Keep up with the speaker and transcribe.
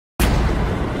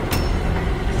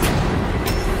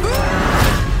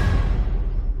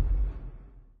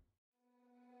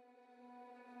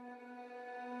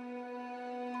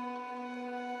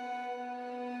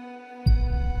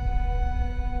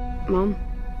Mom,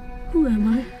 who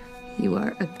am I? You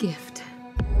are a gift.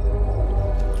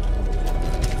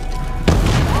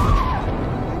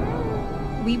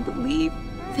 We believe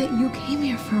that you came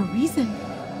here for a reason.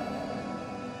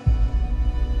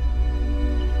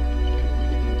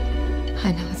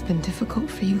 I know it's been difficult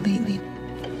for you lately,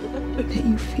 that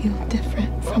you feel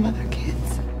different from other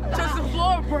kids. Just the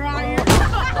floor, Brian.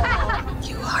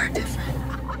 You are different.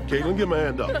 Caitlin, give him a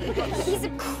hand up. He's a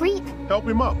creep. Help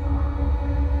him up.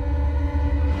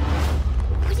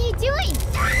 What are you doing?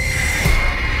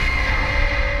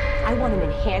 I want him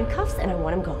in handcuffs and I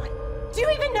want him gone. Do you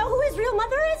even know who his real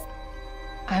mother is?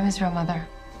 I'm his real mother.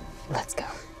 Let's go.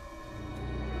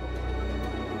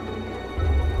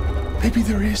 Maybe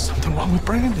there is something wrong with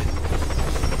Brandon.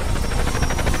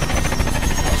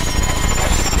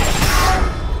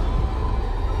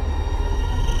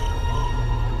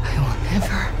 I will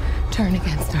never turn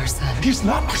against our son. He's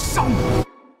not our son.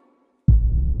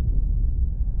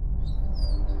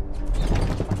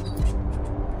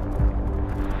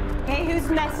 Hey, who's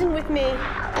messing with me?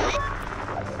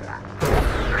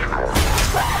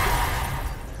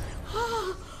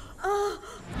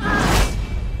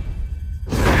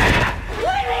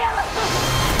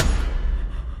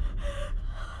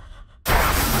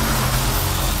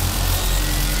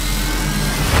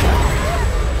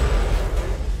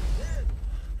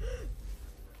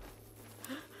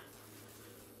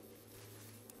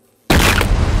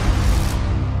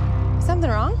 Something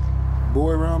wrong?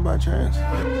 Boy around by chance?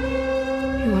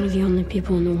 You're one of the only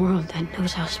people in the world that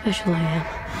knows how special I am.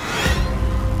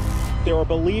 There are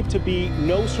believed to be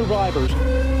no survivors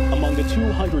among the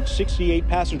 268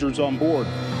 passengers on board.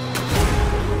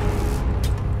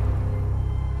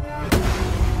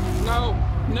 No,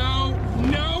 no,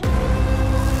 no!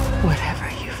 Whatever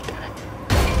you've done,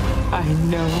 I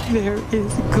know there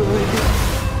is good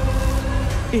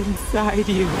inside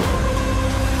you.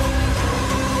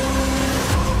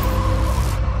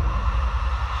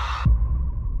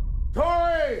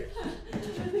 Tori!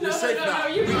 You're safe now.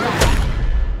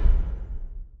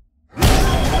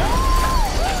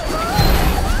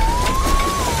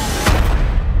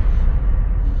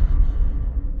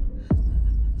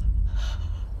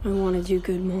 I want to do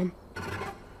good, Mom.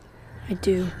 I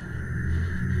do.